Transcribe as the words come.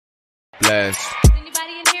blessed.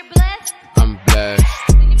 Anybody in here blessed? I'm blessed.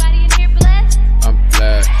 Anybody in here blessed? I'm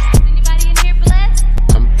blessed. Anybody in here blessed?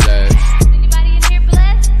 I'm blessed. Anybody in here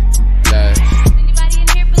blessed? Blessed. Anybody in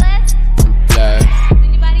here blessed? I'm blessed.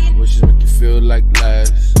 Anybody in Wishes make you feel like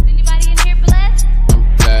less. Anybody in here blessed?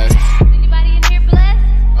 I'm blessed. Anybody in here blessed?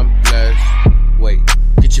 I'm blessed. Wait,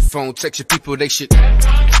 get your phone, text your people, they shit.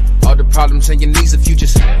 All the problems and your needs if you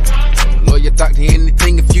just lawyer, doctor,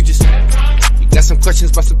 anything if you just got some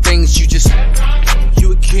questions about some things you just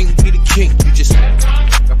you a king, be the king. You just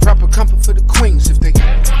got proper comfort for the queens if they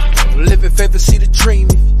live in favor, see the dream.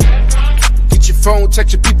 Get your phone,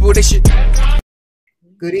 text your people, they shit.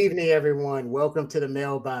 Good evening, everyone. Welcome to the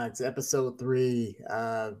Mailbox, episode 3.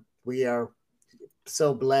 We are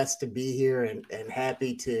so blessed to be here and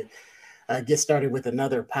happy to get started with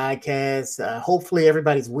another podcast. Hopefully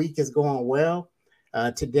everybody's week is going well.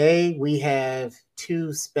 Today we have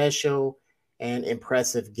two special and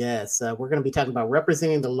impressive guests. We're going to be talking about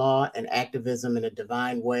representing the law and activism in a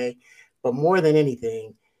divine way. But more than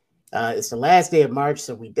anything, it's the last day of March,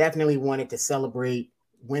 so we definitely wanted to celebrate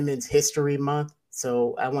Women's History Month.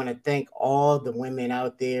 So I want to thank all the women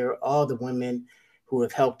out there, all the women who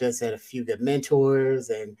have helped us at A Few Good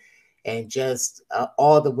Mentors, and just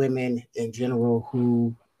all the women in general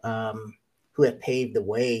who have paved the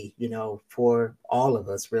way, for all of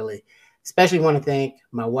us, really. Especially want to thank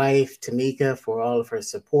my wife, Tamika, for all of her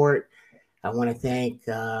support. I want to thank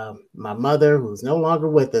my mother, who's no longer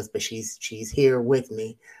with us, but she's here with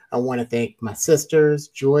me. I want to thank my sisters,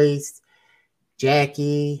 Joyce,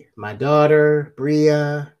 Jackie, my daughter,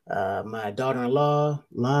 Bria, my daughter-in-law,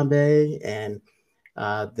 Lambe, and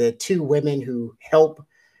the two women who help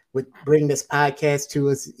bring this podcast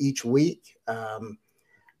to us each week.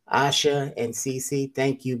 Asha and Cece,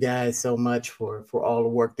 thank you guys so much for all the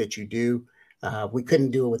work that you do. We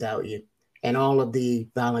couldn't do it without you, and all of the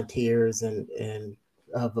volunteers and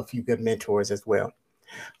of A Few Good Mentors as well.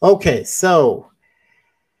 Okay, so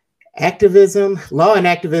activism, law and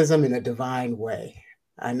activism in a divine way.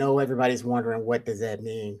 I know everybody's wondering, what does that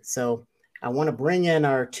mean? So I want to bring in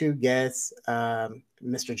our two guests,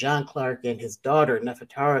 Mr. John Clark and his daughter,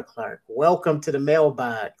 Nefertara Clark. Welcome to the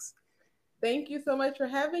Mailbox. Thank you so much for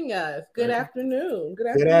having us. Good afternoon. Good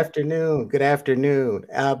afternoon. Good afternoon.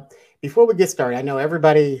 Before we get started, I know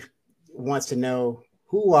everybody wants to know,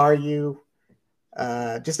 who are you?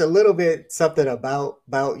 Just a little bit something about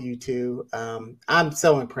you two. I'm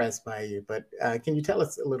so impressed by you, but can you tell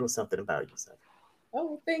us a little something about yourself?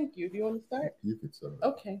 Oh, thank you. Do you want to start? You can start.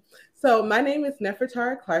 Okay. So my name is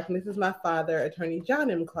Nefertara Clark, and this is my father, Attorney John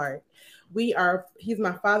M. Clark. He's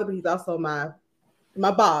my father, but he's also my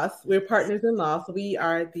boss. We're partners in law. So we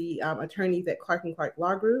are the attorneys at Clark & Clark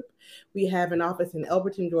Law Group. We have an office in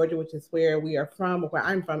Elberton, Georgia, which is where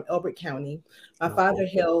I'm from, Elbert County. My father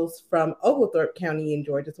hails from Oglethorpe County in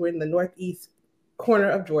Georgia. So we're in the northeast corner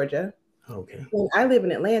of Georgia. Okay. And I live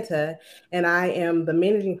in Atlanta, and I am the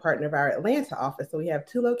managing partner of our Atlanta office. So we have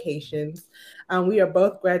two locations. We are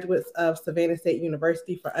both graduates of Savannah State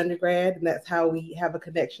University for undergrad, and that's how we have a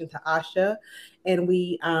connection to Asha. And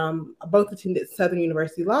we both attended Southern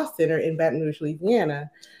University Law Center in Baton Rouge, Louisiana.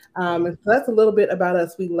 And so that's a little bit about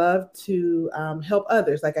us. We love to help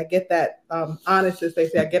others. Like, I get that honest, as they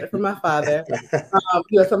say, I get it from my father.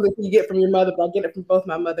 Something you get from your mother, but I get it from both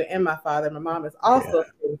my mother and my father. My mom is also a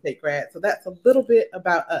real estate grad. So that's a little bit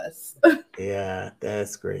about us. Yeah,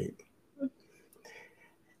 that's great.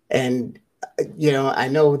 And, I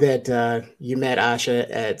know that you met Asha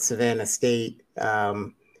at Savannah State.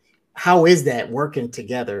 How is that working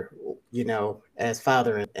together, as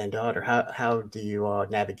father and daughter? How do you all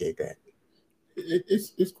navigate that?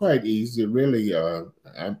 It's quite easy. Really,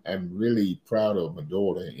 I'm really proud of my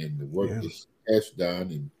daughter and the work that she has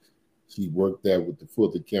done. And she worked there with the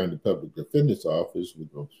Fulton County Public Defender's Office with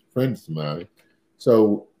friends of mine.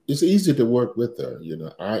 So it's easy to work with her.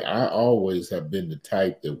 I always have been the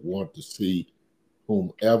type that want to see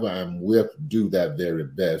whomever I'm with do that very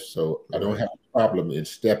best. So I don't have a problem in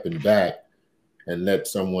stepping back and let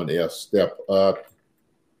someone else step up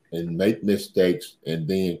and make mistakes and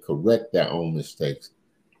then correct their own mistakes.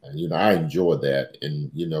 And, I enjoy that.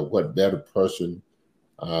 And, what better person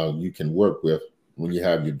you can work with when you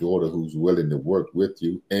have your daughter who's willing to work with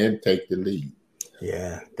you and take the lead.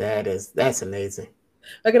 Yeah, that's amazing.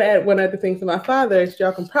 I'm going to add one other thing to my father. As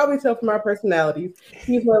y'all can probably tell from our personalities,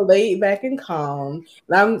 he's more laid back and calm.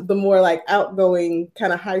 And I'm the more like outgoing,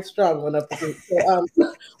 kind of high strung one of the group.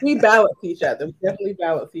 So we balance each other. We definitely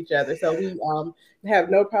balance each other. So we have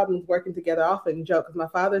no problems working together. I often joke because my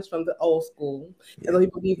father's from the old school. And he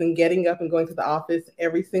believes in getting up and going to the office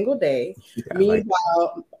every single day.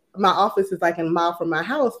 Meanwhile, my office is like a mile from my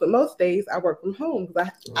house, but most days I work from home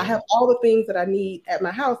because I have all the things that I need at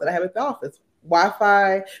my house that I have at the office.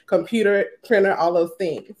 Wi-Fi, computer, printer, all those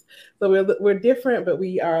things. So we're different, but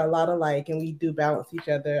we are a lot alike, and we do balance each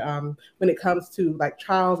other when it comes to like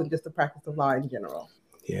trials and just the practice of law in general.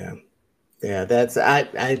 Yeah. Yeah,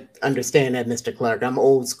 I understand that, Mr. Clark. I'm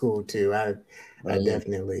old school too. I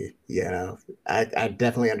definitely, I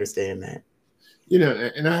definitely understand that. You know,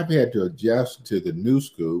 and I've had to adjust to the new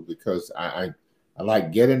school because I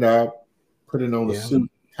like getting up, putting on a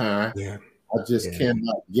suit tie. Yeah. I just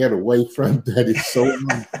cannot get away from that. It's so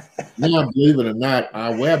now, believe it or not, I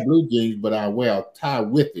wear blue jeans, but I wear a tie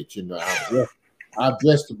with it. You know, I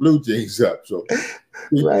dress the blue jeans up. So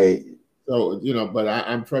right. So, you know, but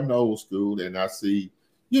I'm from the old school, and I see,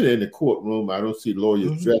 you know, in the courtroom, I don't see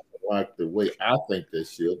lawyers dressing like the way I think they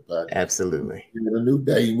should. But absolutely, in a new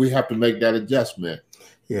day, we have to make that adjustment.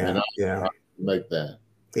 Yeah, I make that.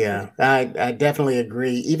 Yeah, I definitely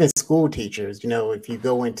agree. Even school teachers, you know, if you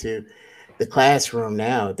go into the classroom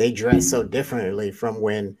now, they dress so differently from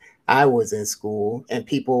when I was in school, and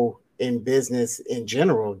people in business in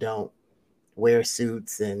general don't wear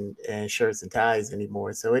suits and shirts and ties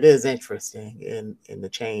anymore. So it is interesting in the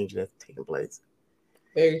change that's taking place.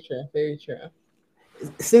 Very true. Very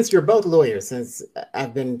true. Since you're both lawyers, since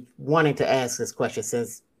I've been wanting to ask this question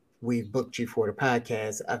since we booked you for the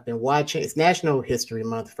podcast, I've been watching. It's National History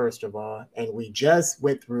Month, first of all, and we just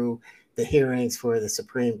went through the hearings for the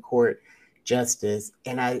Supreme Court justice,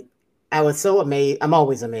 and I was so amazed. I'm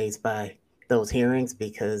always amazed by those hearings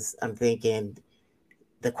because I'm thinking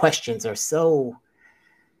the questions are so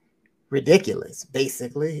ridiculous,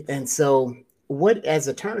 basically. And so, what, as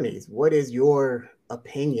attorneys, what is your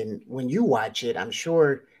opinion when you watch it? I'm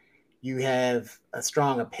sure you have a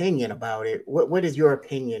strong opinion about it. What is your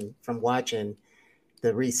opinion from watching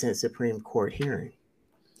the recent Supreme Court hearing?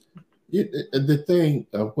 The thing,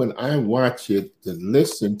 when I watch it, to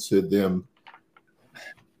listen to them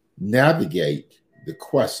navigate the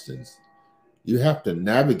questions, you have to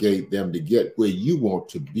navigate them to get where you want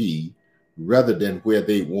to be rather than where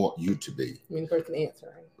they want you to be. I mean, the person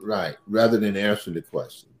answering. Right, rather than answering the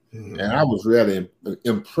question. Mm-hmm. And I was really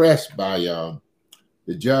impressed by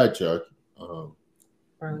the judge, Brown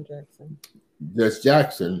Jackson. Judge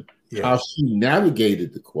Jackson, how she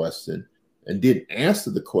navigated the question and didn't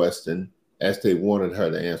answer the question as they wanted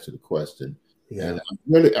her to answer the question. Yeah.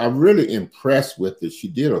 And I'm really impressed with it. She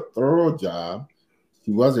did a thorough job.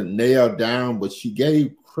 She wasn't nailed down, but she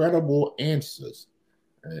gave credible answers.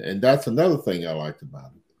 And that's another thing I liked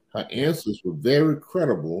about it. Her answers were very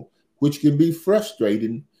credible, which can be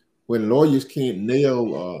frustrating when lawyers can't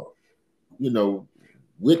nail,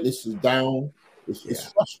 witnesses down.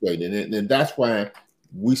 It's frustrating. And that's why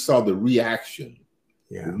we saw the reaction.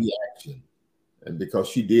 Yeah. The reaction. And because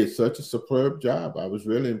she did such a superb job, I was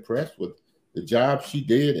really impressed with the job she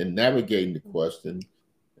did in navigating the question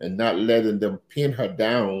and not letting them pin her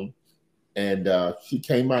down. And she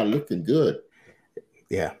came out looking good.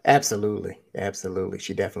 Yeah, absolutely. Absolutely.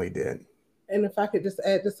 She definitely did. And if I could just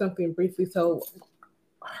add just something briefly. So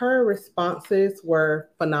her responses were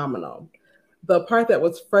phenomenal. The part that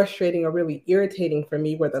was frustrating or really irritating for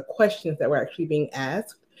me were the questions that were actually being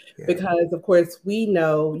asked. Yeah. Because, of course, we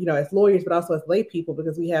know, as lawyers, but also as lay people,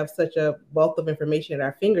 because we have such a wealth of information at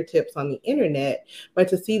our fingertips on the internet. But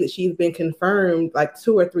to see that she's been confirmed like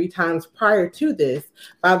 2 or 3 times prior to this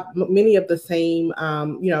by many of the same,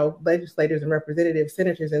 legislators and representatives,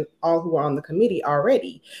 senators, and all who are on the committee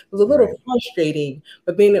already, it was a little frustrating.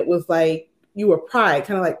 But then it was like you were pride,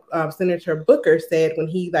 kind of like Senator Booker said when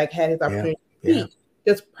he had his opportunity to speak.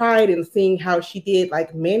 Just pride in seeing how she did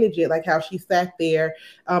manage it, how she sat there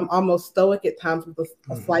almost stoic at times with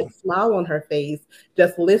a slight smile on her face,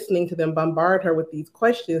 just listening to them bombard her with these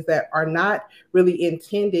questions that are not really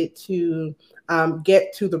intended to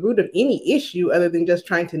get to the root of any issue other than just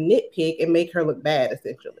trying to nitpick and make her look bad,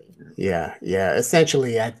 essentially. Yeah.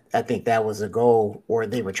 Essentially, I think that was a goal, or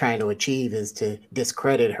they were trying to achieve, is to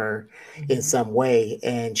discredit her in some way.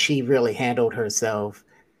 And she really handled herself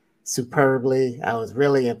superbly. I was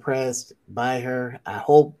really impressed by her. I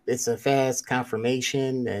hope it's a fast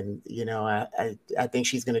confirmation, and I think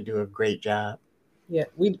she's going to do a great job. Yeah,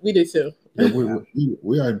 we do too. Yeah,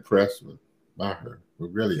 we are impressed by her. We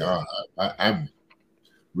really are. I'm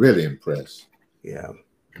really impressed. Yeah.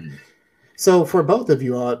 So for both of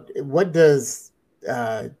you all, what does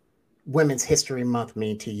Women's History Month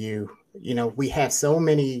mean to you? We have so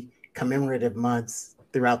many commemorative months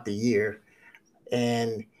throughout the year,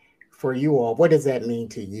 and for you all, what does that mean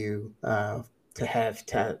to you to have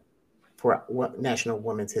for National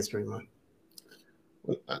Women's History Month?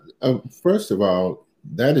 Well, first of all,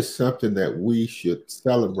 that is something that we should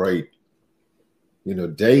celebrate,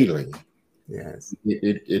 daily. Yes.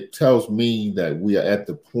 It tells me that we are at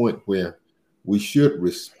the point where we should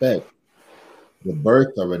respect the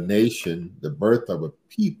birth of a nation, the birth of a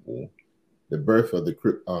people, the birth of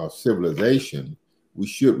the civilization. We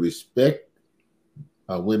should respect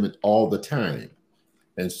women all the time,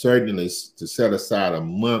 and certainly to set aside a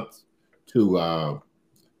month to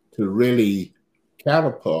really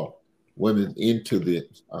catapult women into the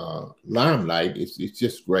limelight. It's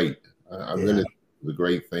just great. I Yeah. really think it's a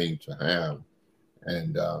great thing to have,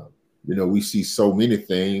 and we see so many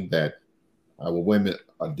things that our women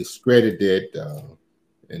are discredited,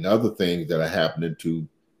 and other things that are happening. To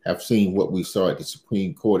have seen what we saw at the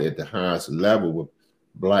Supreme Court at the highest level with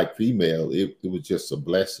Black female, it was just a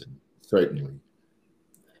blessing, certainly.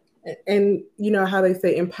 And you know how they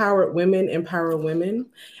say empower women.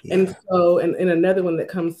 Yeah. And so and another one that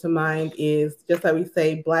comes to mind is just like we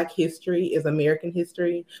say Black history is American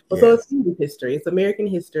history, but so Yes. it's human history, it's American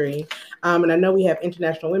history. And I know we have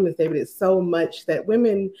International Women's Day, but it's so much that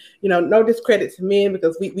women, no discredit to men,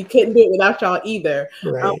 because we couldn't do it without y'all either.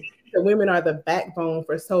 Right. The women are the backbone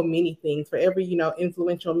for so many things. For every,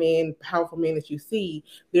 influential man, powerful man that you see,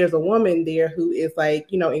 there's a woman there who is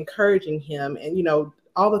like, encouraging him, and,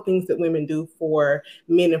 all the things that women do for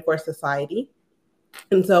men and for society.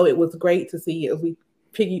 And so it was great to see, as we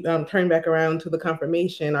turn back around to the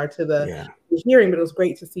confirmation or to the hearing, but it was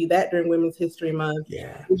great to see that during Women's History Month.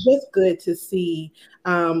 Yeah. It was just good to see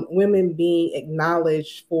women being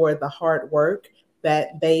acknowledged for the hard work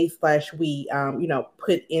that they/we,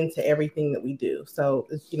 put into everything that we do. So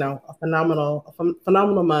it's, a phenomenal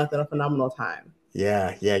month and a phenomenal time.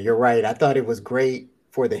 Yeah. Yeah. You're right. I thought it was great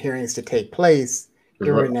for the hearings to take place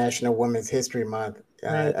during National Women's History Month.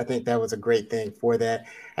 Right. I think that was a great thing for that.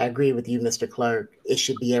 I agree with you, Mr. Clark. It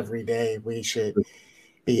should be every day. We should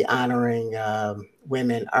be honoring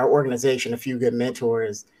women. Our organization, A Few Good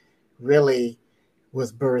Mentors, really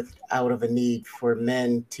was birthed out of a need for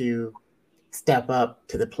men to step up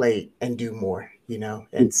to the plate and do more,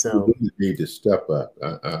 And so we need to step up.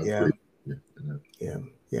 I yeah. agree.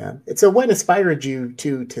 Yeah. And so what inspired you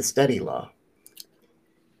to study law?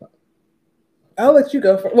 I'll let you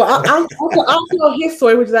go for. Well, I'll tell his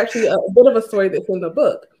story, which is actually a bit of a story that's in the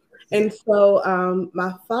book. And so,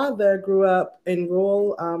 my father grew up in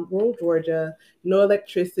rural Georgia, no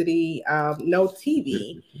electricity, no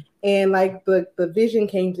TV, and like the vision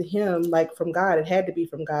came to him like from God. It had to be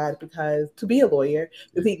from God, because to be a lawyer,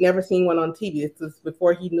 because he'd never seen one on TV. This was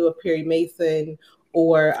before he knew of Perry Mason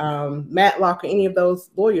or Matlock or any of those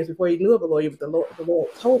lawyers, before he knew of a lawyer. But the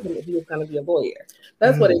Lord told him that he was going to be a lawyer.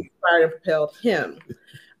 That's what inspired and propelled him.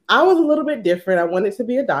 I was a little bit different. I wanted to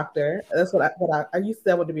be a doctor. That's what I used to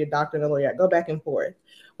say. I wanted to be a doctor and a lawyer. I'd go back and forth.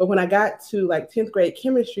 But when I got to like 10th grade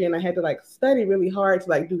chemistry and I had to like study really hard to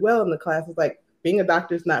like do well in the class, it's like being a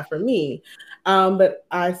doctor is not for me. But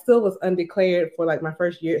I still was undeclared for like my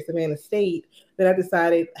first year at Savannah State. Then I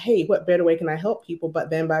decided, hey, what better way can I help people but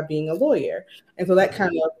than by being a lawyer? And so that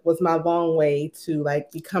kind of was my long way to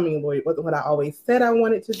like becoming a lawyer. It wasn't what I always said I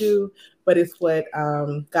wanted to do, but it's what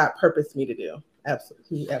God purposed me to do.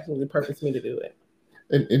 Absolutely, He absolutely purposed me to do it.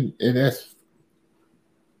 And that's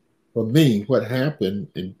for me. What happened,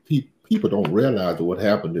 and people don't realize what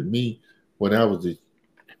happened to me when I was a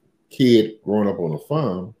kid growing up on a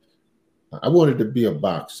farm. I wanted to be a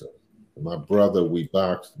boxer. My brother, we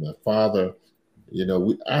boxed. My father,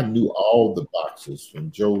 I knew all the boxers, from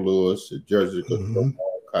Joe Lewis to Jersey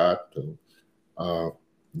Walcott to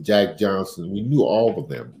Jack Johnson. We knew all of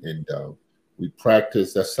them, and we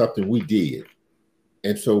practiced. That's something we did.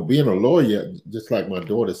 And so being a lawyer, just like my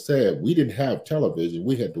daughter said, we didn't have television.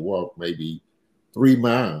 We had to walk maybe 3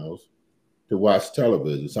 miles to watch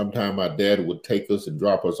television. Sometimes my dad would take us and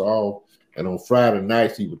drop us off. And on Friday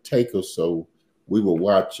nights, he would take us. So we would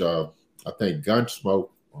watch, I think, Gunsmoke.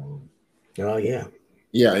 Oh, yeah.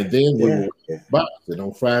 Yeah, and then we would watch boxing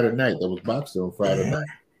on Friday night. There was boxing on Friday night.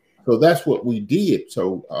 So that's what we did.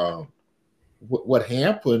 So what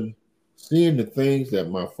happened, seeing the things that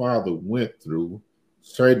my father went through,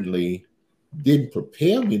 certainly didn't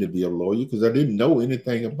prepare me to be a lawyer, because I didn't know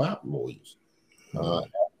anything about lawyers.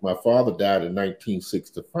 My father died in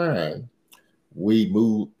 1965. We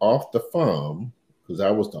moved off the farm because I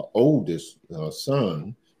was the oldest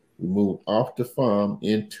son. We moved off the farm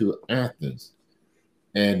into Athens.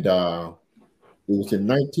 And it was in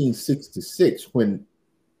 1966 when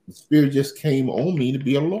the Spirit just came on me to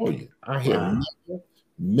be a lawyer. I had never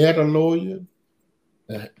met a lawyer.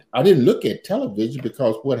 I didn't look at television,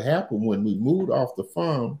 because what happened when we moved off the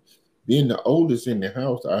farm, being the oldest in the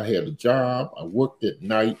house, I had a job. I worked at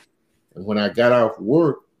night. And when I got off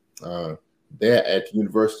work there at the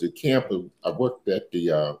university campus, I worked at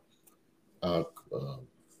the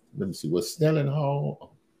let me see, was Snelling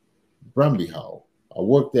Hall, Brumby Hall. I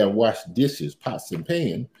worked there and washed dishes, pots and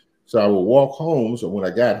pans. So I would walk home. So when I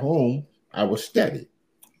got home, I would study.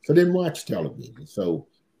 So I didn't watch television. So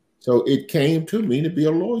it came to me to be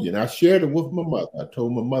a lawyer. And I shared it with my mother. I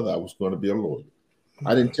told my mother I was going to be a lawyer.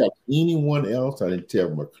 I didn't tell anyone else. I didn't tell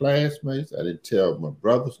my classmates. I didn't tell my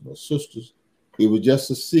brothers, my sisters. It was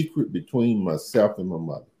just a secret between myself and my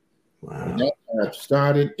mother. Wow. And that's how it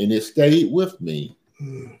started, and it stayed with me.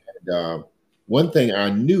 And one thing I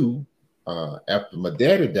knew after my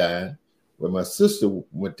daddy died, when my sister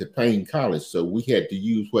went to Payne College, so we had to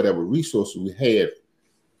use whatever resources we had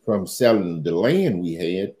from selling the land we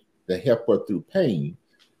had to help her through Payne.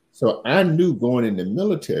 So I knew going in the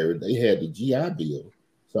military, they had the GI Bill.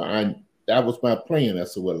 So that was my plan. I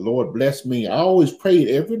said, well, Lord bless me. I always prayed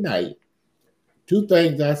every night. Two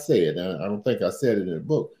things I said, and I don't think I said it in the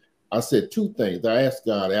book. I said two things. I asked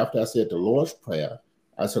God after I said the Lord's Prayer.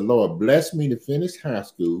 I said, Lord, bless me to finish high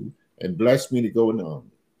school and bless me to go in the Army.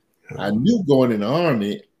 I knew going in the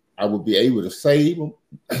Army, I would be able to save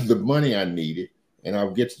the money I needed and I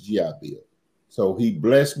would get the GI Bill. So he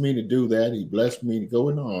blessed me to do that. He blessed me to go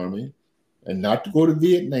in the Army and not to go to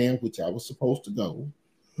Vietnam, which I was supposed to go.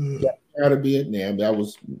 Got out of Vietnam. That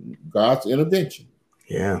was God's intervention.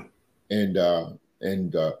 Yeah. And I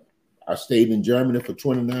stayed in Germany for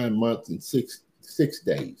 29 months and six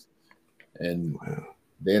days. And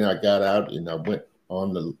then I got out and I went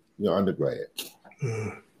on the undergrad.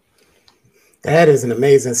 That is an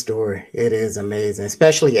amazing story. It is amazing,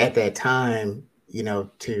 especially at that time,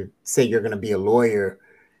 to say you're going to be a lawyer.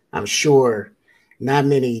 I'm sure not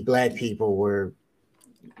many Black people were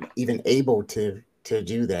even able to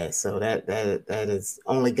do that. So that is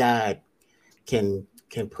only God can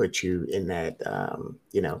put you in that,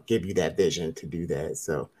 give you that vision to do that.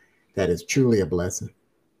 So that is truly a blessing.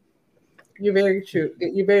 You're very true.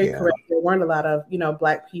 You're very correct. There weren't a lot of,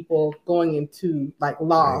 Black people going into like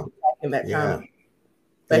law back in that time,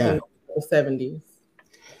 back in the 70s.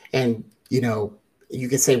 And, you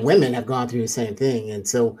could say women have gone through the same thing. And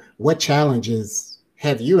so what challenges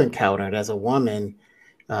have you encountered as a woman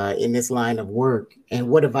in this line of work? And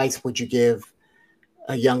what advice would you give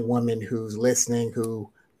a young woman who's listening, who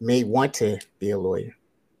may want to be a lawyer?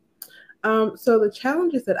 So the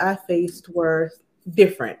challenges that I faced were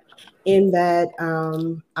different in that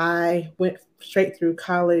I went straight through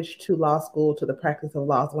college to law school to the practice of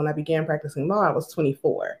law. So when I began practicing law, I was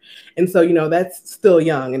 24. And so, that's still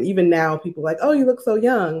young. And even now people are like, oh, you look so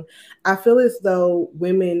young. I feel as though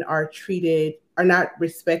women are not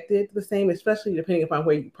respected the same, especially depending upon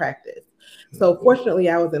where you practice. So fortunately,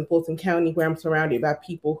 I was in Fulton County where I'm surrounded by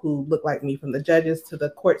people who look like me, from the judges to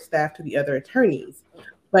the court staff to the other attorneys.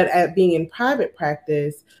 But at being in private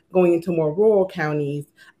practice, going into more rural counties,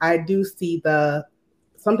 I do see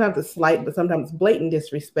sometimes it's slight, but sometimes blatant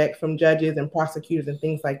disrespect from judges and prosecutors and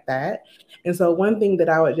things like that. And so one thing that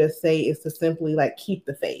I would just say is to simply keep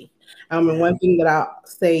the faith. And one thing that I'll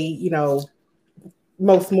say,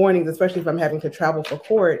 most mornings, especially if I'm having to travel for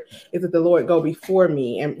court, is that the Lord go before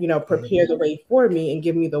me and, prepare the way for me and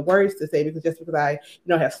give me the words to say, because just because I,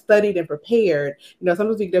 have studied and prepared,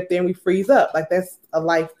 sometimes we get up there and we freeze up. Like, that's a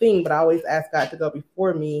life thing, but I always ask God to go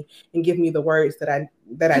before me and give me the words that I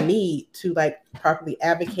need to properly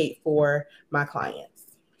advocate for my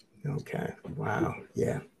clients. Okay. Wow.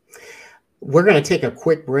 Yeah. We're going to take a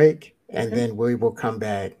quick break and then we will come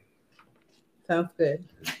back. Sounds good.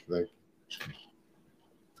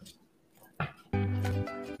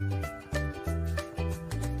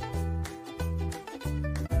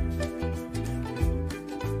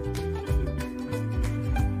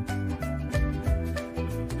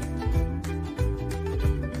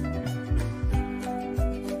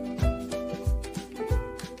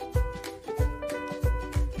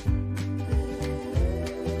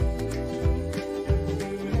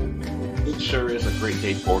 Sure is a great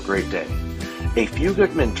day for a great day. A Few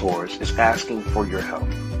Good Mentors is asking for your help,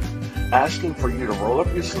 asking for you to roll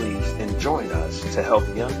up your sleeves and join us to help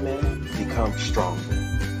young men become strong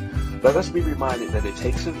men. Let us be reminded that it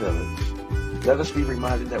takes a village. Let us be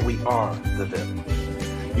reminded that we are the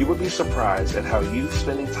village. You would be surprised at how you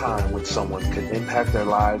spending time with someone can impact their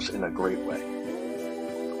lives in a great way.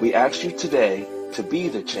 We ask you today to be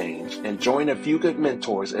the change and join A Few Good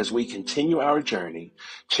Mentors as we continue our journey,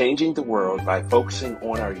 changing the world by focusing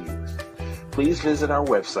on our youth. Please visit our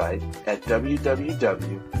website at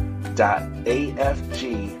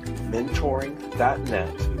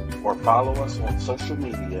www.afgmentoring.net or follow us on social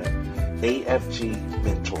media, AFG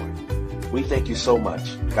Mentoring. We thank you so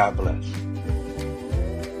much. God bless.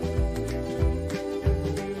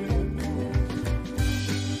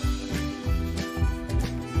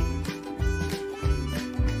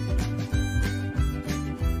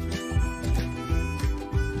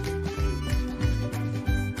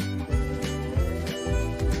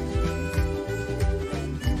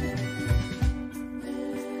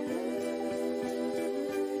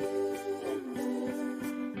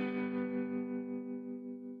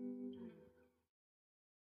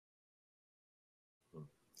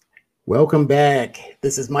 Welcome back.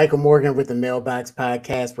 This is Michael Morgan with the Mailbox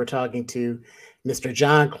Podcast. We're talking to Mr.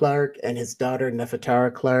 John Clark and his daughter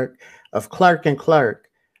Nefertara Clark of Clark and Clark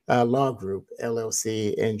Law Group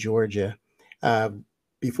LLC in Georgia.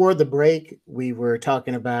 Before the break, we were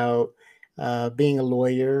talking about being a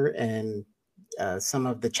lawyer and some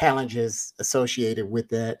of the challenges associated with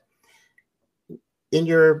that. In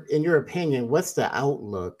your opinion, what's the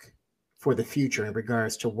outlook for the future in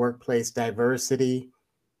regards to workplace diversity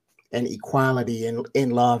and equality in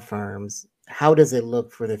law firms? How does it look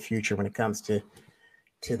for the future when it comes to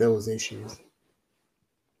those issues?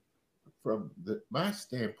 From my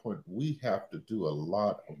standpoint, we have to do a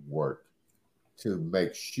lot of work to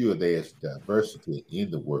make sure there's diversity in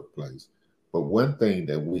the workplace. But one thing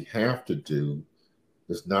that we have to do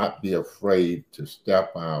is not be afraid to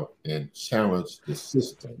step out and challenge the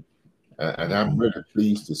system. And I'm really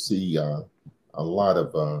pleased to see a lot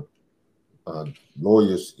of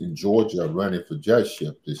lawyers in Georgia running for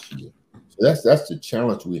judgeship this year. So that's the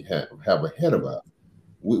challenge we have ahead of us.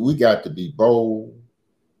 We got to be bold,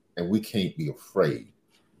 and we can't be afraid,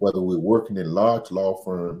 whether we're working in large law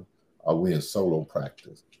firms or we're in solo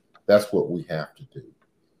practice. That's what we have to do.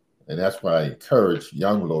 And that's why I encourage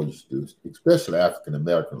young lawyers to do, especially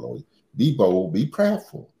African-American lawyers, be bold, be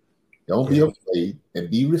proudful. Don't be afraid, and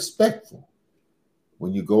be respectful.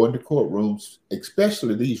 When you go into courtrooms,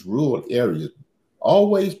 especially these rural areas,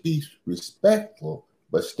 always be respectful,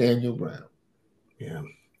 but stand your ground. Yeah,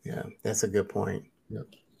 that's a good point. Yeah.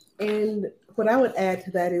 And what I would add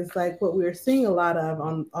to that is like what we're seeing a lot of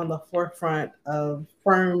on the forefront of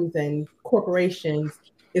firms and corporations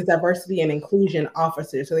is diversity and inclusion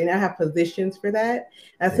officers. So they now have positions for that.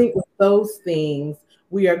 And I think with those things,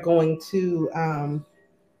 we are going to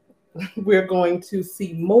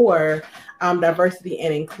see more diversity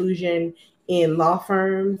and inclusion in law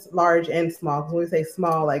firms, large and small. When we say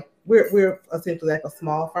small, like we're essentially like a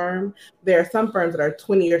small firm. There are some firms that are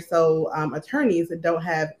 20 or so attorneys that don't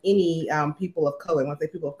have any people of color. When I say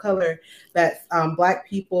people of color, that's Black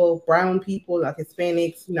people, brown people, like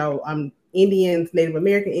Hispanics, Indians, Native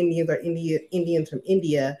American Indians, or Indians from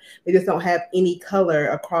India. They just don't have any color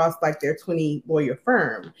across like their 20 lawyer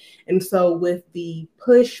firm. And so with the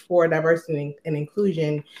push for diversity and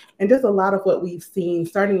inclusion, and just a lot of what we've seen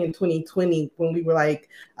starting in 2020, when we were like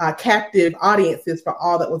captive audiences for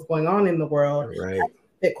all that was going on in the world, right,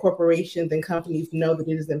 that corporations and companies know that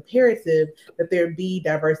it is imperative that there be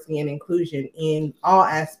diversity and inclusion in all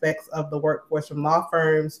aspects of the workforce, from law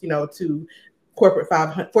firms, to corporate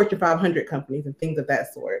Fortune 500 companies and things of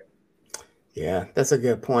that sort. Yeah, that's a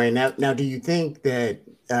good point. Now, do you think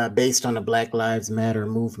that based on the Black Lives Matter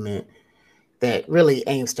movement that really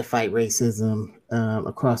aims to fight racism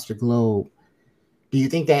across the globe, do you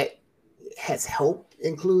think that has helped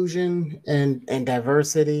inclusion and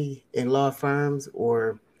diversity in law firms,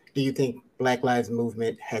 or do you think Black Lives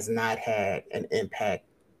Movement has not had an impact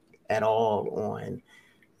at all on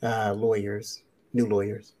new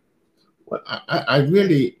lawyers? Well, I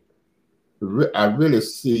really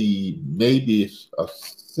see maybe a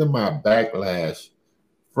semi backlash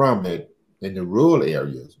from it in the rural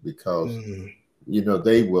areas, because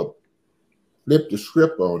they will flip the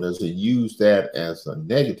script on us and use that as a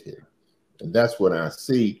negative, and that's what I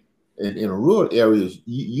see. In rural areas,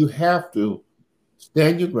 you have to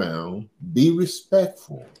stand your ground, be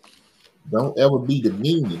respectful, don't ever be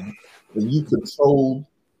demeaning, and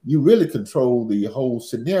you really control the whole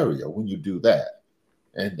scenario when you do that.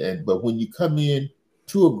 But when you come in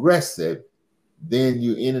too aggressive, then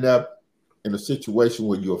you ended up in a situation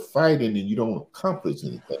where you're fighting and you don't accomplish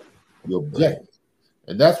anything. You're objective. Right.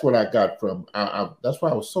 And that's what I got from, that's why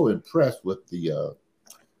I was so impressed with the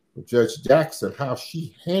Judge Jackson, how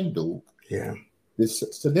she handled this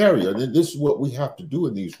scenario. And this is what we have to do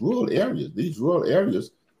in these rural areas. These rural areas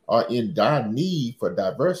are in dire need for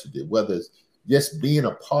diversity, whether it's just being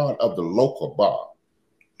a part of the local bar.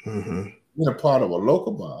 Being a part of a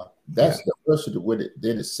local bar, that's diversity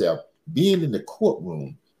within itself. Being in the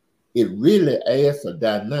courtroom, it really adds a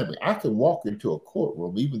dynamic. I can walk into a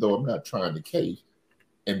courtroom, even though I'm not trying the case,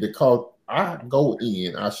 and because I go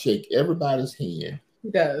in, I shake everybody's hand.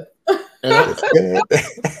 He does. And I, That's good.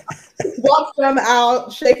 Walks down the aisle,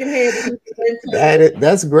 shaking hands. With people.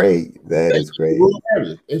 That's great. That and is great.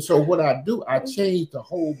 and so what I do, I change the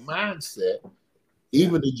whole mindset.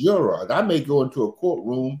 Even the jurors, I may go into a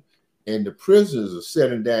courtroom and the prisoners are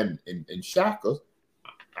sitting down in shackles.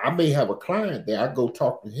 I may have a client there. I go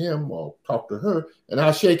talk to him or talk to her, and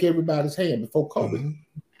I shake everybody's hand before COVID. Mhm.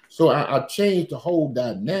 So I changed the whole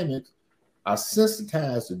dynamic. I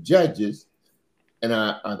sensitize the judges, and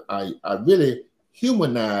I really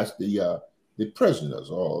humanize the prisoners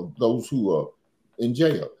or those who are in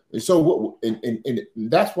jail. And so and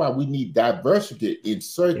that's why we need diversity in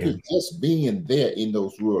circuits, just being there in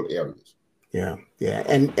those rural areas. Yeah, yeah,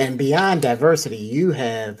 and beyond diversity, you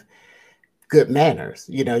have good manners.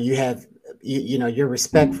 You have you're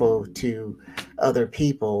respectful to other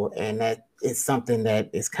people, and that is something that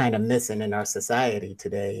is kind of missing in our society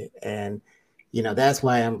today. And that's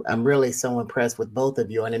why I'm really so impressed with both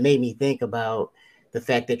of you. And it made me think about the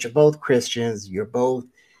fact that you're both Christians. You're both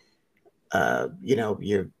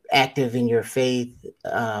you're active in your faith.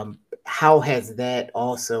 How has that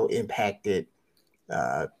also impacted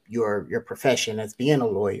your profession as being a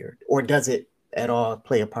lawyer, or does it at all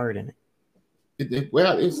play a part in it?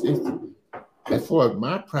 Well, it's as far as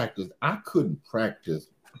my practice, I couldn't practice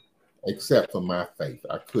except for my faith.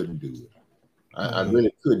 I couldn't do it. I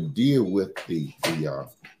really couldn't deal with the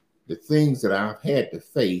things that I've had to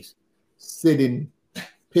face sitting,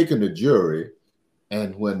 picking a jury.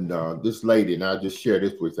 And when this lady, and I'll just share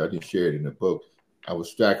this with you, I didn't share it in the book. I was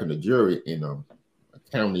striking a jury in a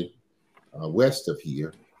county west of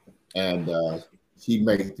here, and she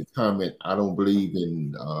made the comment, "I don't believe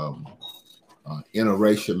in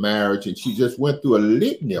interracial marriage," and she just went through a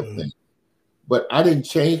litany of things. But I didn't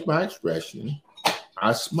change my expression.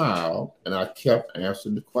 I smiled and I kept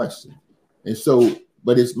answering the question. And so,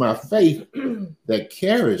 but it's my faith that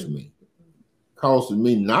carries me, causes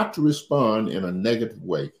me not to respond in a negative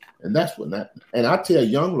way. And that's what and I tell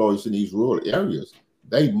young lawyers in these rural areas,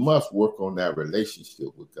 they must work on that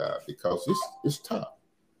relationship with God because it's tough.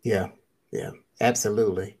 Yeah, yeah,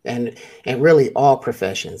 absolutely. And really all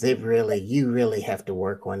professions, you really have to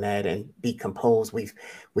work on that and be composed.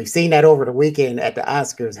 We've seen that over the weekend at the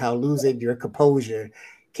Oscars, how losing your composure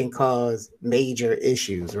can cause major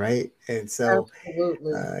issues, right? And so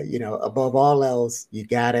above all else, you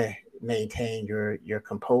gotta maintain your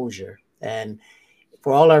composure. And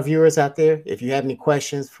for all our viewers out there, if you have any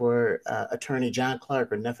questions for Attorney John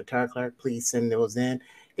Clark or Nefertar Clark, please send those in.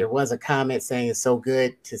 There was a comment saying it's so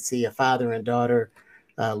good to see a father and daughter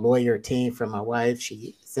lawyer team from my wife.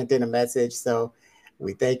 She sent in a message, so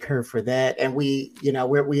we thank her for that. And we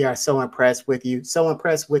are so impressed with you, so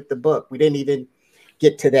impressed with the book. We didn't even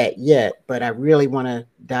get to that yet, but I really want to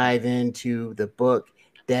dive into the book,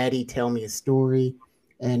 Daddy, Tell Me a Story.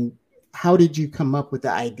 And how did you come up with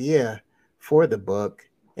the idea for the book?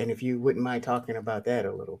 And if you wouldn't mind talking about that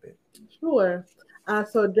a little bit. Sure.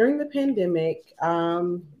 So during the pandemic,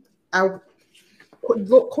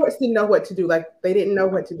 courts didn't know what to do. Like they didn't know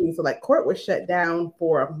what to do. So like court was shut down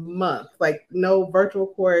for a month, like no virtual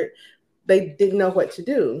court. They didn't know what to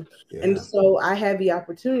do. Yeah. And so I had the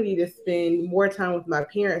opportunity to spend more time with my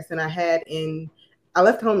parents than I had I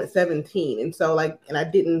left home at 17. And so and I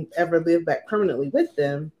didn't ever live back permanently with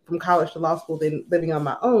them from college to law school, then living on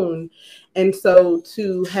my own. And so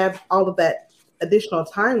to have all of that additional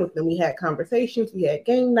time with them, we had conversations, we had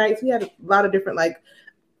game nights, we had a lot of different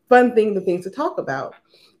fun things and things to talk about.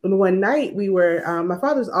 And one night we were, my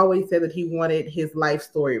father's always said that he wanted his life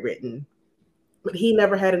story written, but he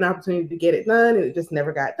never had an opportunity to get it done, and it just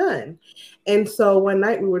never got done. And so one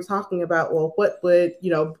night we were talking about, well, what would,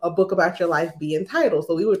 a book about your life be entitled?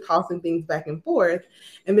 So we were tossing things back and forth.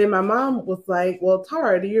 And then my mom was like, well,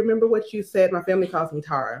 Tara, do you remember what you said? My family calls me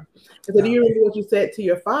Tara. And so do you remember what you said to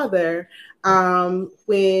your father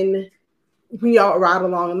when y'all ride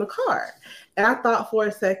along in the car? And I thought for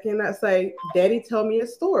a second, I'd say, Daddy, tell me a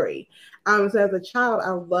story. So as a child,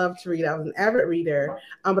 I loved to read. I was an avid reader,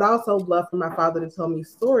 but I also loved for my father to tell me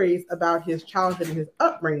stories about his childhood and his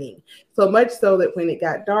upbringing. So much so that when it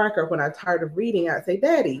got dark or when I tired of reading, I'd say,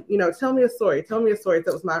 Daddy, tell me a story. Tell me a story.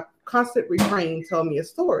 That was my constant refrain, tell me a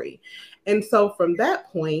story. And so from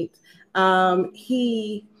that point, so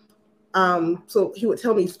he would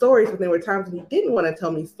tell me stories, but there were times when he didn't want to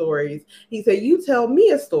tell me stories. He said, you tell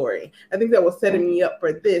me a story. I think that was setting me up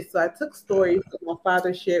for this. So I took stories that my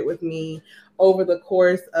father shared with me over the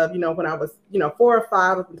course of, when I was, 4 or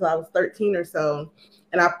 5 up until I was 13 or so.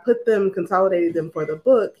 And I consolidated them for the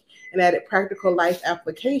book and added practical life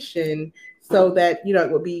application so that,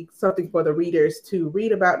 it would be something for the readers to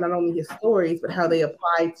read about, not only his stories, but how they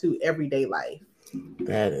apply to everyday life.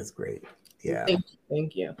 That is great. Yeah.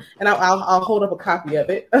 Thank you. And I'll hold up a copy of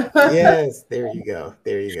it. Yes, there you go.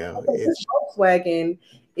 There you go. This Volkswagen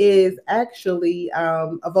is actually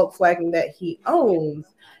a Volkswagen that he owns,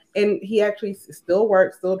 and he actually still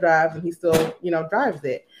works, still drives, and he still, drives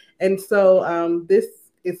it. And so this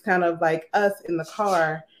is kind of like us in the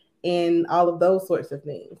car and all of those sorts of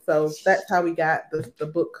things. So that's how we got the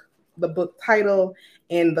book title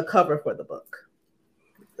and the cover for the book.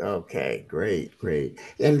 Okay, great.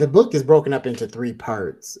 And the book is broken up into 3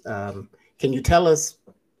 parts. Can you tell us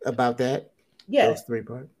about that? Yes. Those 3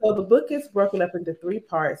 parts. So the book is broken up into 3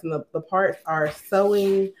 parts, and the parts are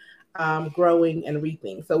sowing, growing, and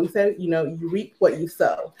reaping. So we said, you reap what you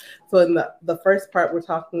sow. So in the first part, we're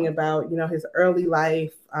talking about, his early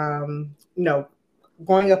life,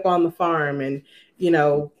 growing up on the farm, and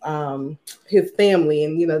his family,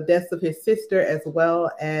 and deaths of his sister, as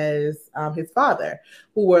well as his father,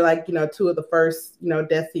 who were like 2 of the first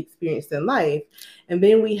deaths he experienced in life. And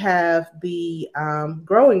then we have the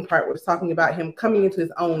growing part, which is talking about him coming into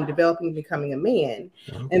his own, developing and becoming a man.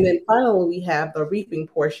 Okay. And then finally we have the reaping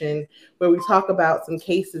portion, where we talk about some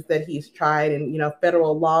cases that he's tried, and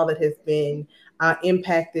federal law that has been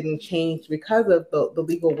impacted and changed because of the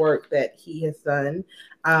legal work that he has done.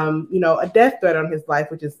 A death threat on his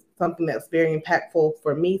life, which is something that's very impactful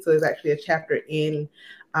for me. So there's actually a chapter in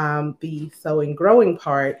the sowing growing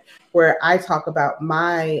part where I talk about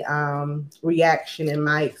my reaction and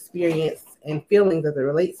my experience and feelings as it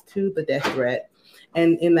relates to the death threat.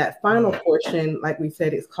 And in that final portion, like we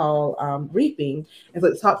said, it's called reaping. And so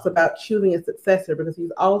it talks about choosing a successor, because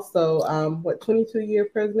he's also, 22-year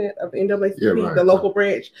president of NAACP, right, the local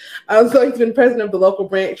branch. So he's been president of the local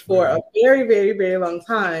branch for a very, very, very long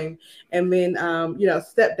time. And then,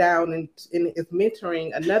 stepped down and is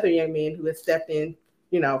mentoring another young man who has stepped in,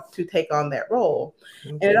 to take on that role.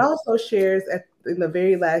 Okay. And it also shares in the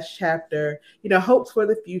very last chapter, hopes for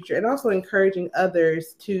the future, and also encouraging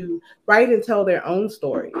others to write and tell their own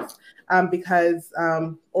stories, because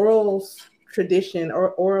oral tradition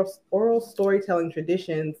or oral storytelling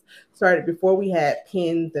traditions started before we had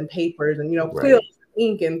pens and papers and quills,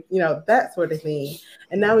 ink, and that sort of thing.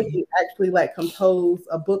 And now we can actually compose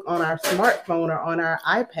a book on our smartphone or on our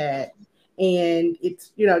iPad. And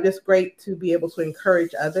it's, just great to be able to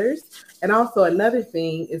encourage others. And also another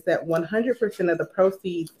thing is that 100% of the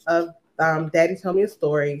proceeds of Daddy Tell Me a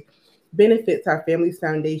Story benefits our family's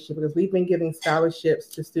foundation, because we've been giving scholarships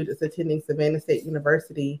to students attending Savannah State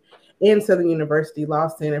University and Southern University Law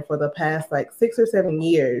Center for the past 6 or 7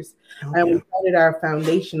 years. Okay. And we started our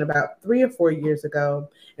foundation about 3 or 4 years ago.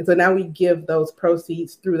 And so now we give those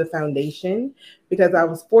proceeds through the foundation, because I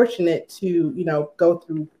was fortunate to, go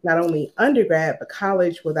through not only undergrad, but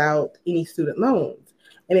college without any student loans.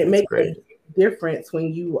 And it makes a difference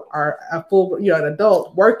when you are a full, an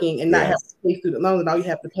adult working and not have to pay student loans, and all you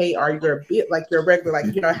have to pay are your bill, your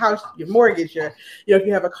regular, house, your mortgage, if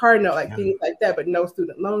you have a car note, things like that, but no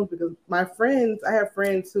student loans. Because I have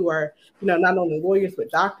friends who are, not only lawyers, but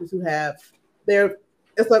doctors who have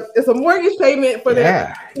it's a mortgage payment for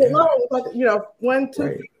their student loans,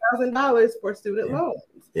 $1,000-$2,000 for student loans.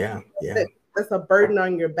 That's a burden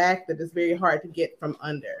on your back that is very hard to get from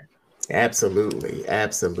under. Absolutely.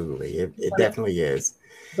 It definitely is.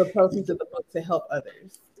 The proceeds of the book to help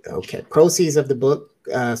others. Okay, proceeds of the book.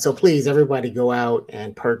 So please, everybody, go out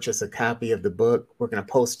and purchase a copy of the book. We're going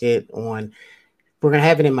to post it we're going to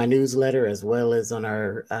have it in my newsletter, as well as on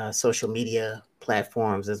our social media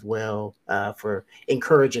platforms as well, for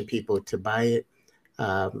encouraging people to buy it.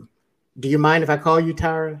 Do you mind if I call you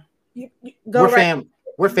Tara? We're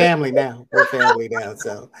family now.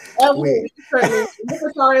 So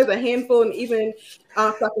Tara is a handful, and even so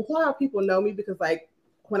I can tell how people know me, because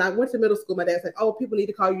when I went to middle school, my dad said, "Oh, people need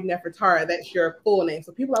to call you Nefertara. That's your full name."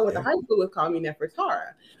 So people I went to high school with call me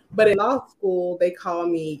Nefertara, but in law school they call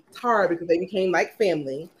me Tara because they became like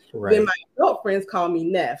family. Right. Then my adult friends call me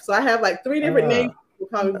Neff. So I have 3 different names.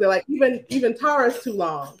 People call me. They're like, even Tara's too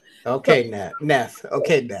long. Okay, so, Neff.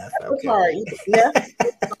 Okay, Neff. Okay. Sorry, Neff.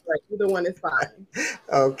 Either one is fine.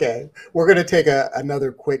 Okay, we're going to take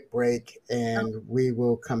another quick break, and we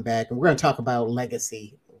will come back, and we're going to talk about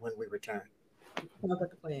legacy when we return. Sounds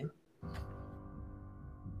like a plan.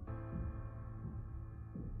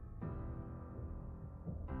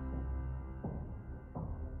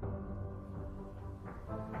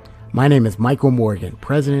 My name is Michael Morgan,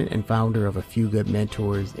 president and founder of A Few Good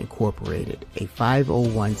Mentors Incorporated, a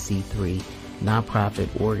 501c3 nonprofit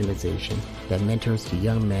organization that mentors to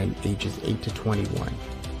young men ages 8 to 21.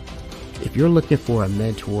 If you're looking for a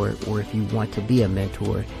mentor, or if you want to be a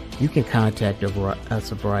mentor, you can contact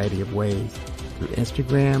us a variety of ways through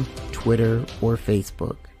Instagram, Twitter, or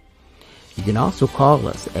Facebook. You can also call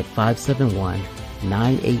us at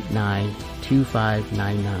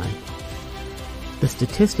 571-989-2599. The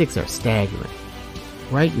statistics are staggering.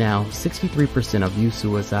 Right now, 63% of youth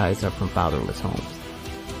suicides are from fatherless homes,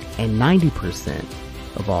 and 90%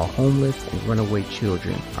 of all homeless and runaway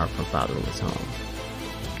children are from fatherless homes.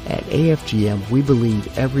 At AFGM, we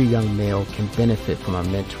believe every young male can benefit from a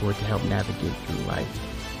mentor to help navigate through life.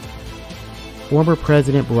 Former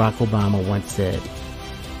President Barack Obama once said,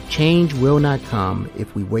 "Change will not come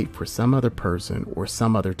if we wait for some other person or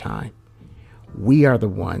some other time. We are the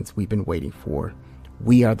ones we've been waiting for.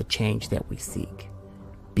 We are the change that we seek.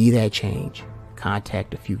 Be that change."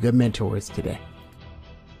 Contact a few good mentors today.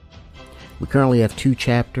 We currently have 2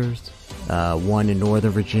 chapters, one in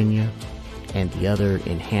Northern Virginia and the other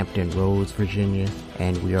in Hampton Roads, Virginia,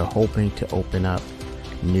 and we are hoping to open up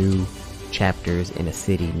new chapters in a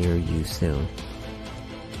city near you soon.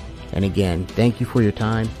 And again, thank you for your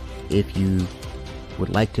time. If you would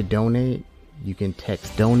like to donate, you can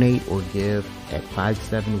text donate or give at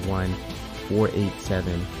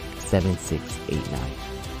 571-487-7689.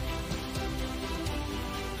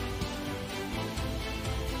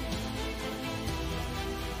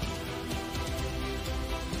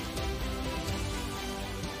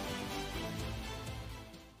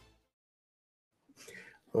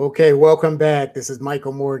 Okay, welcome back. This is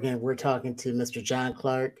Michael Morgan. We're talking to Mr. John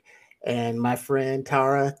Clark and my friend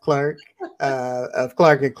Tara Clark of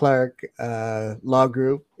Clark and Clark Law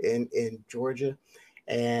Group in Georgia.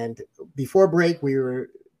 And before break, we were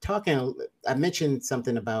talking, I mentioned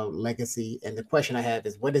something about legacy. And the question I have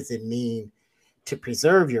is, what does it mean to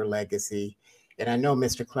preserve your legacy? And I know,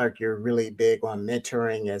 Mr. Clark, you're really big on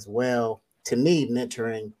mentoring as well. To me,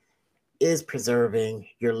 mentoring is preserving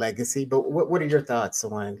your legacy, but what are your thoughts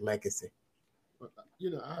on legacy?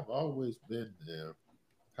 I've always been the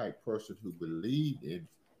type person who believed in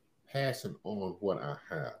passing on what I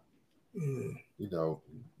have. The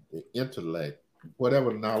intellect,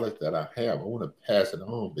 whatever knowledge that I have, I want to pass it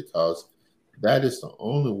on because that is the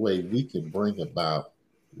only way we can bring about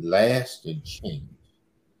lasting change.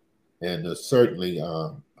 And certainly,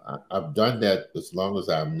 I've done that as long as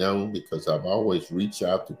I've known, because I've always reached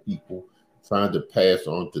out to people trying to pass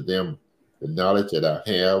on to them the knowledge that I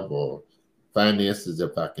have, or finances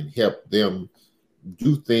if I can help them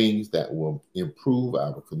do things that will improve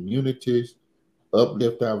our communities,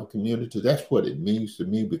 uplift our community. That's what it means to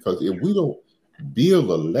me, because if we don't build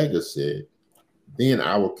a legacy, then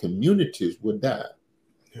our communities will die.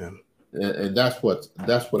 Yeah. And that's what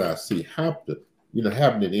I see happening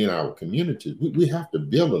in our communities. We have to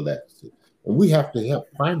build a legacy, and we have to help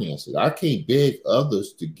finance it. I can't beg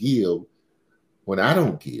others to give when I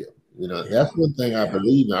don't give. That's one thing I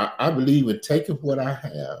believe in. I believe in taking what I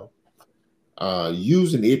have,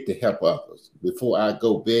 using it to help others. Before I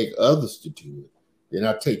go beg others to do it, then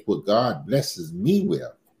I take what God blesses me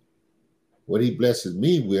with, what He blesses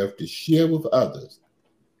me with, to share with others,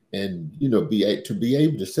 and be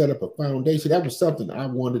able to set up a foundation. That was something I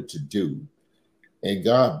wanted to do, and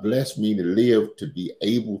God blessed me to live to be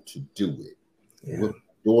able to do it. Yeah. With my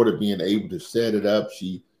daughter being able to set it up,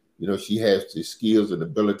 she has the skills and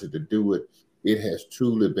ability to do it. It has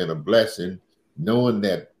truly been a blessing, knowing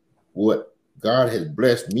that what God has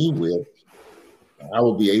blessed me with, I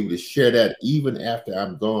will be able to share that even after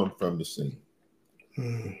I'm gone from the scene.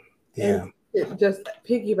 Yeah. And just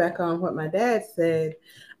piggyback on what my dad said.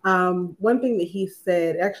 One thing that he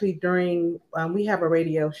said, actually during, we have a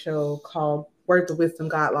radio show called Words of Wisdom,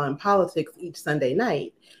 God, Law, and Politics each Sunday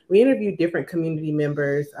night. We interview different community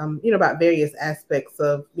members, about various aspects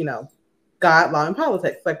of, God, law, and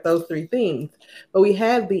politics, like those 3 things. But we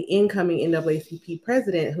have the incoming NAACP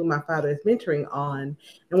president, who my father is mentoring on.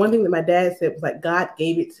 And one thing that my dad said was like, God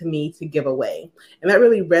gave it to me to give away. And that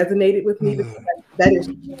really resonated with me, because that is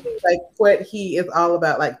like what he is all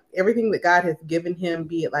about. Like everything that God has given him,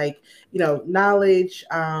 be it like, knowledge,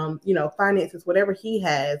 finances, whatever he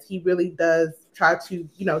has, he really does try to,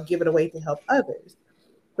 give it away to help others.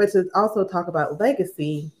 But to also talk about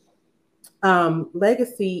legacy,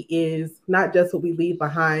 legacy is not just what we leave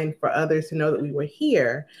behind for others to know that we were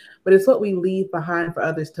here, but it's what we leave behind for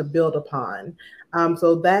others to build upon.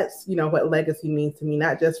 So that's, what legacy means to me,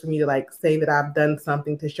 not just for me to like say that I've done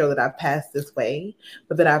something to show that I've passed this way,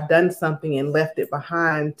 but that I've done something and left it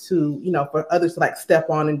behind to, for others to like step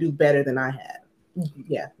on and do better than I have.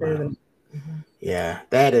 Yeah. Wow. Yeah,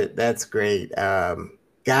 that's great.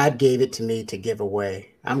 God gave it to me to give away.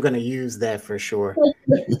 I'm going to use that for sure.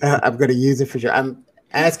 I'm going to use it for sure. I'm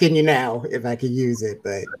asking you now if I can use it,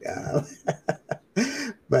 but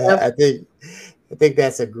I think I think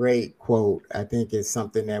that's a great quote. I think it's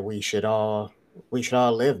something that we should all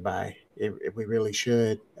live by. If we really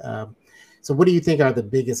should. So, what do you think are the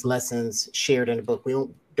biggest lessons shared in the book? We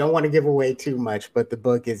don't want to give away too much, but the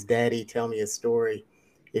book is "Daddy, Tell Me a Story."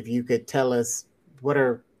 If you could tell us what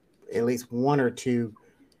are at least one or two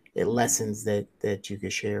lessons that you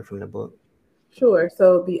could share from the book. Sure.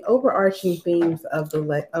 So the overarching themes of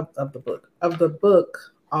the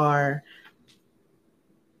book are,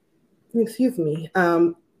 excuse me,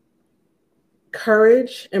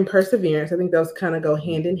 courage and perseverance. I think those kind of go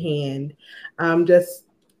hand in hand. Just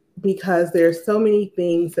because there's so many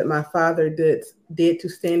things that my father did to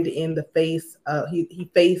stand in the face of, he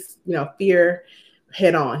faced, fear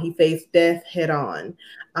head on. He faced death head on.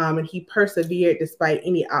 And he persevered despite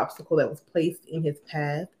any obstacle that was placed in his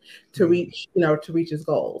path to reach his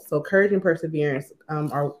goals. So courage and perseverance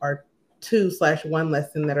are two/one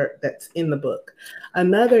lesson that's in the book.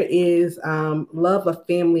 Another is love of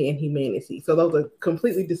family and humanity. So those are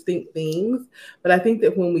completely distinct things. But I think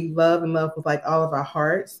that when we love and love with like all of our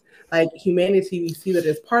hearts, like humanity, we see that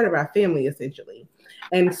as part of our family essentially.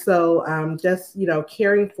 And so just,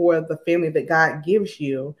 caring for the family that God gives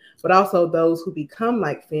you, but also those who become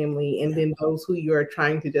like family, and then those who you're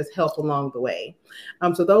trying to just help along the way.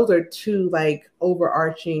 So those are two like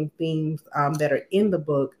overarching themes that are in the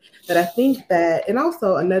book that I think that, and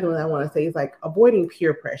also another one I want to say is like avoiding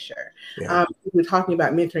peer pressure. Yeah. We're talking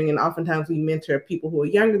about mentoring, and oftentimes we mentor people who are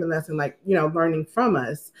younger than us and like, learning from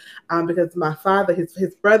us. Because my father,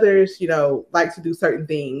 his brothers, like to do certain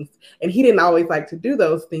things, and he didn't always like to do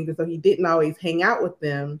those things. And so he didn't always hang out with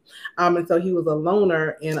them. And so he was a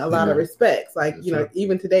loner in a lot of respects. Like,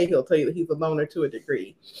 even today, he'll tell you that he's a loner to a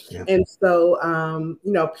degree. Yeah. And so,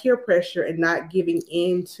 peer pressure and not giving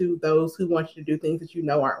in to those who want you to do things that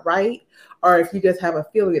aren't right. Or if you just have a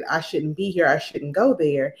feeling that I shouldn't be here, I shouldn't go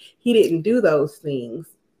there. He didn't do those things.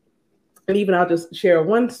 And even I'll just share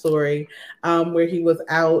one story where he was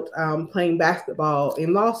out playing basketball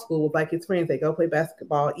in law school with like his friends. They go play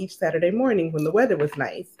basketball each Saturday morning when the weather was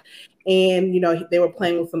nice. And, they were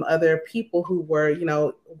playing with some other people who were,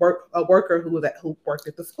 a worker who worked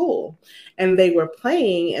at the school. And they were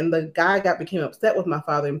playing, and the guy became upset with my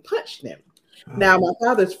father and punched him. Now, my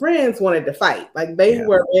father's friends wanted to fight, like they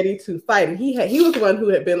were ready to fight, and he was the one who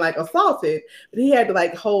had been like assaulted, but he had to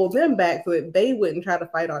like hold them back so that they wouldn't try to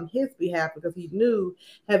fight on his behalf, because he knew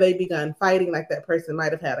had they begun fighting, like that person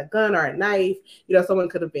might have had a gun or a knife, someone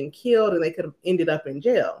could have been killed and they could have ended up in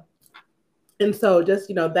jail. And so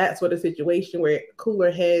just, that sort of situation where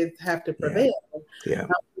cooler heads have to prevail. Yeah.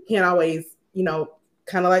 You can't always,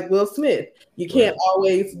 kind of like Will Smith, you can't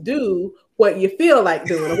always do what you feel like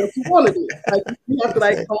doing or what you want to do. Like you have to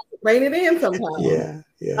like rein it in sometimes.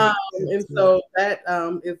 Yeah. And so that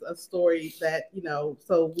is a story that,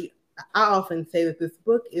 I often say that this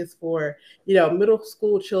book is for, middle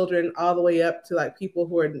school children all the way up to like people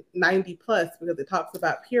who are 90 plus, because it talks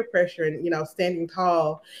about peer pressure and, standing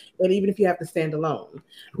tall. And even if you have to stand alone,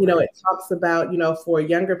 it talks about, for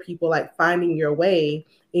younger people, like finding your way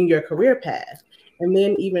in your career path. And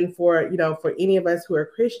then even for, for any of us who are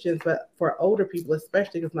Christians, but for older people,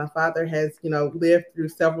 especially because my father has, lived through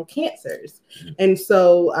several cancers. And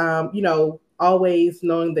so, always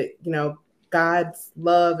knowing that, God's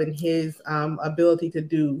love and his ability to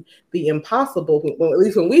do the impossible, well, at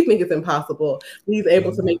least when we think it's impossible, he's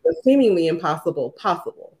able to make the seemingly impossible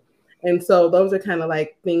possible. And so those are kind of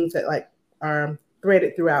like things that like are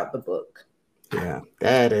threaded throughout the book. Yeah,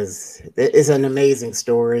 that is an amazing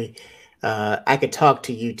story. I could talk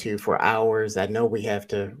to you two for hours. I know we have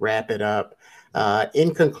to wrap it up.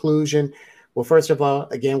 In conclusion, well, first of all,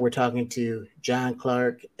 again, we're talking to John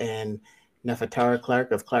Clark and Nefertara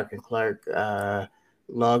Clark of Clark and Clark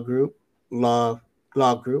Law Group.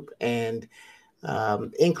 And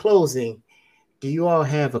in closing, do you all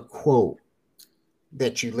have a quote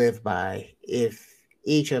that you live by? If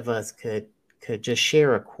each of us could just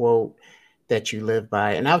share a quote that you live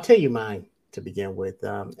by, and I'll tell you mine to begin with.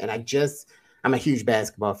 And I'm a huge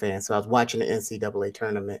basketball fan, so I was watching the NCAA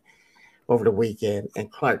tournament over the weekend,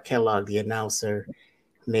 and Clark Kellogg, the announcer,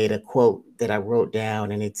 made a quote that I wrote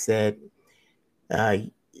down, and it said,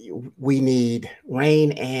 we need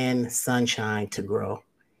rain and sunshine to grow.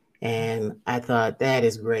 And I thought that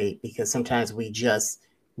is great, because sometimes we just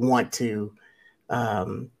want to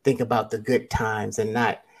think about the good times, and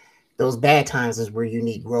not those bad times is where you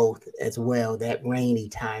need growth as well. That rainy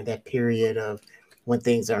time, that period of when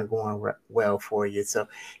things aren't going well for you. So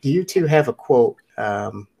do you two have a quote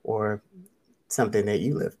or something that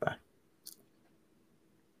you live by?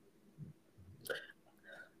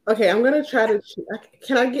 Okay, I'm gonna try to.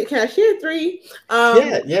 Can I share three?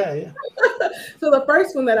 Yeah. So the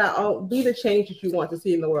first one that I'll be the change that you want to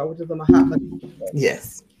see in the world, which is a Mahatma.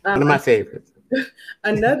 Yes, one of my favorites.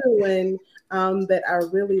 Another one that I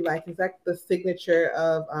really like is like the signature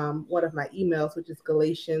of one of my emails, which is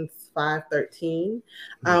Galatians 5:13,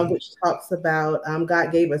 which talks about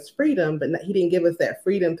God gave us freedom, but He didn't give us that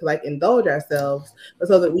freedom to like indulge ourselves, but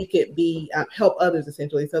so that we could be help others,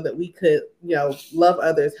 essentially, so that we could, you know, love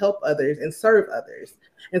others, help others, and serve others.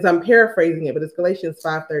 And so I'm paraphrasing it, but it's Galatians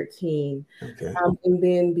 5:13. Okay. And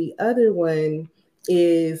then the other one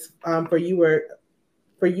is for you were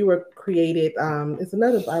created. It's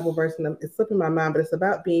another Bible verse, and it's slipping my mind, but it's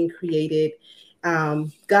about being created.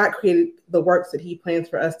 God created the works that He plans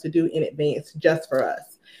for us to do in advance, just for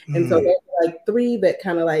us. And so there's like three that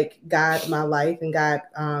kind of like guide my life and guide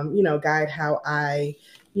how I,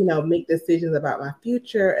 make decisions about my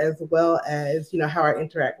future, as well as, how I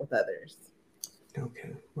interact with others.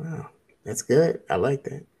 Okay. Wow. That's good. I like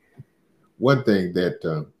that. One thing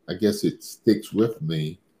that I guess it sticks with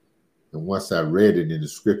me, and once I read it in the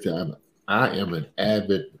scripture, I am an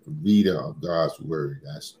avid reader of God's word.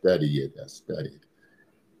 I study it.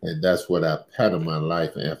 And that's what I pattern my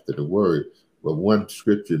life after the word. But one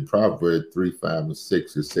scripture in Proverbs 3, 5, and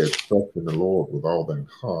 6, it says, trust in the Lord with all thy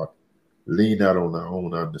heart. Lean not on thy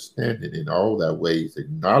own understanding. In all thy ways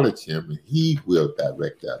acknowledge Him, and He will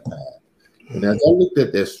direct thy path. And as I looked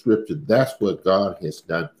at that scripture, that's what God has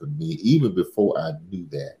done for me, even before I knew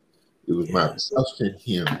that. It was my trust in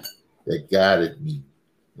Him that guided me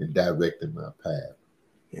and directed my path.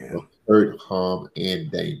 Yeah. From hurt, harm,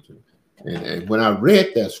 and danger. And when I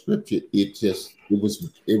read that scripture,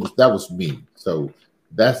 that was me. So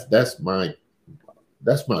that's my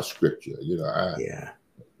scripture.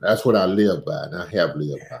 That's what I live by, and I have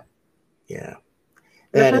lived by. Yeah.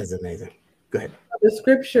 That is amazing. Go ahead. The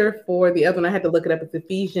scripture for the other one, I had to look it up. It's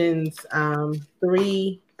Ephesians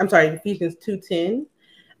 2:10.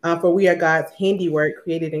 For we are God's handiwork,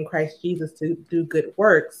 created in Christ Jesus to do good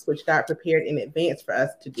works, which God prepared in advance for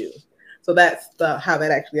us to do. So that's how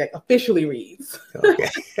that actually officially reads. Okay.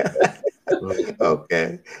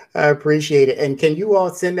 Okay. I appreciate it. And can you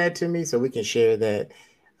all send that to me so we can share that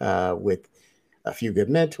with a few good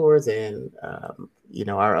mentors and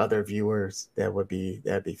our other viewers? That'd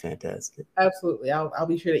be fantastic. Absolutely. I'll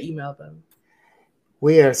be sure to email them.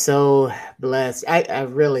 We are so blessed. I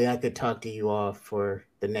could talk to you all for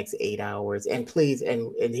the next 8 hours. And please,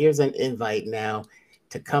 and here's an invite now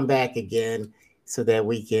to come back again so that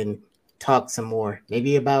we can talk some more,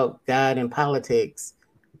 maybe about God and politics.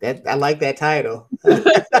 I like that title.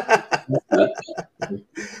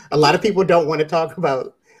 A lot of people don't want to talk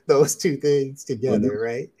about those two things together,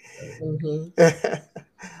 right?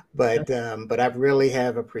 But I really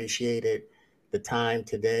have appreciated the time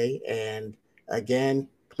today. And again,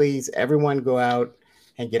 please, everyone go out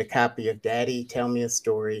and get a copy of Daddy Tell Me a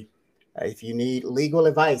Story. If you need legal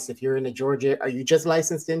advice, if you're in Georgia, are you just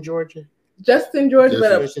licensed in Georgia? Just in Georgia,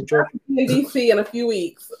 but just in DC in a few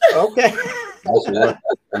weeks. Okay. That's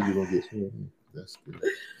good.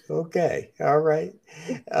 Okay. All right.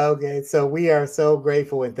 Okay. So we are so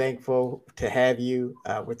grateful and thankful to have you.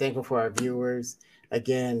 We're thankful for our viewers.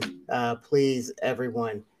 Again, please,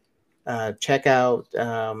 everyone, check out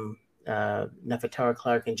Nefertari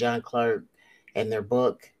Clark and John Clark and their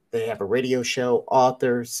book. They have a radio show,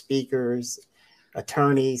 authors, speakers,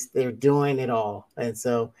 attorneys. They're doing it all. And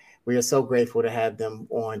so we are so grateful to have them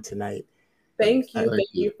on tonight. Thank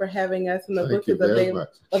you for having us. And the book is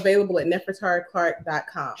available at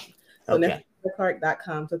nefertariclark.com. So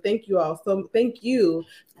nefertariclark.com. So thank you all. So thank you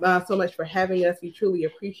so much for having us. We truly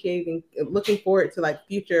appreciate it and looking forward to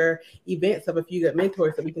future events of A Few Good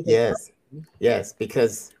Mentors that we can take. Yes,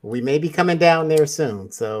 because we may be coming down there soon.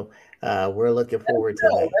 So we're looking forward to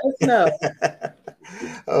that. Let us know.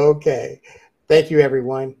 Okay. Thank you,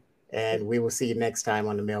 everyone. And we will see you next time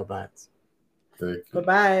on the Mailbox. Thank you.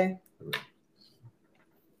 Bye-bye.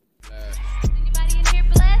 Anybody in here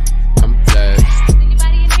blessed? I'm blessed.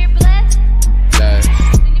 Anybody in here blessed? Blessed.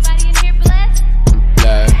 Anybody in here blessed? I'm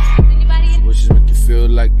blessed. Anybody in Wishes make you feel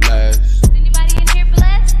like last. Anybody in here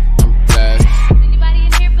blessed? I'm blessed. Anybody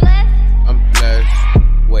in here blessed? I'm blessed.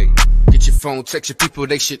 Wait, get your phone, text your people,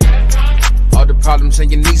 they should. All the problems and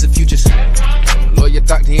your needs if you just. Lawyer,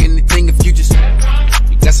 doctor, anything if you just.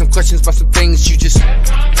 You got some questions about some things you just.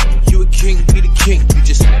 You a king, be the king. You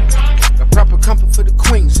just. Got proper comfort for the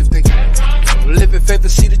queens if they. Live in favor,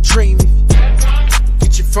 see the dream.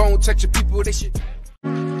 Get your phone, text your people, they should.